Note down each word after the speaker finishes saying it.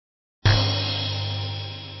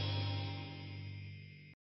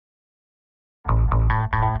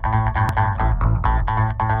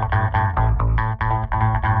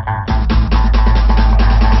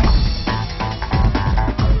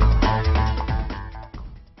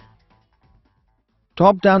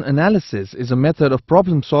Top-down analysis is a method of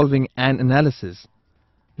problem solving and analysis.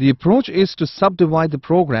 The approach is to subdivide the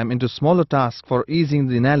program into smaller tasks for easing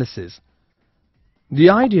the analysis. The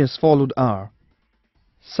ideas followed are: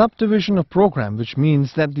 subdivision of program, which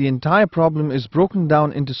means that the entire problem is broken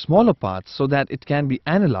down into smaller parts so that it can be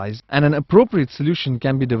analyzed and an appropriate solution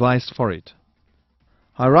can be devised for it.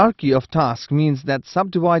 Hierarchy of tasks means that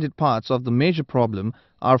subdivided parts of the major problem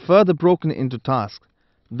are further broken into tasks,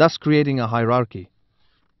 thus creating a hierarchy.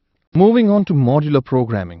 Moving on to modular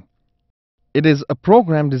programming. It is a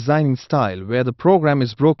program designing style where the program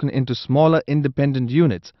is broken into smaller independent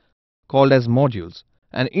units called as modules,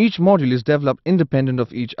 and each module is developed independent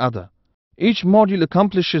of each other. Each module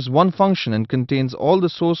accomplishes one function and contains all the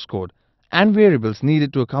source code and variables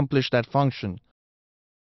needed to accomplish that function.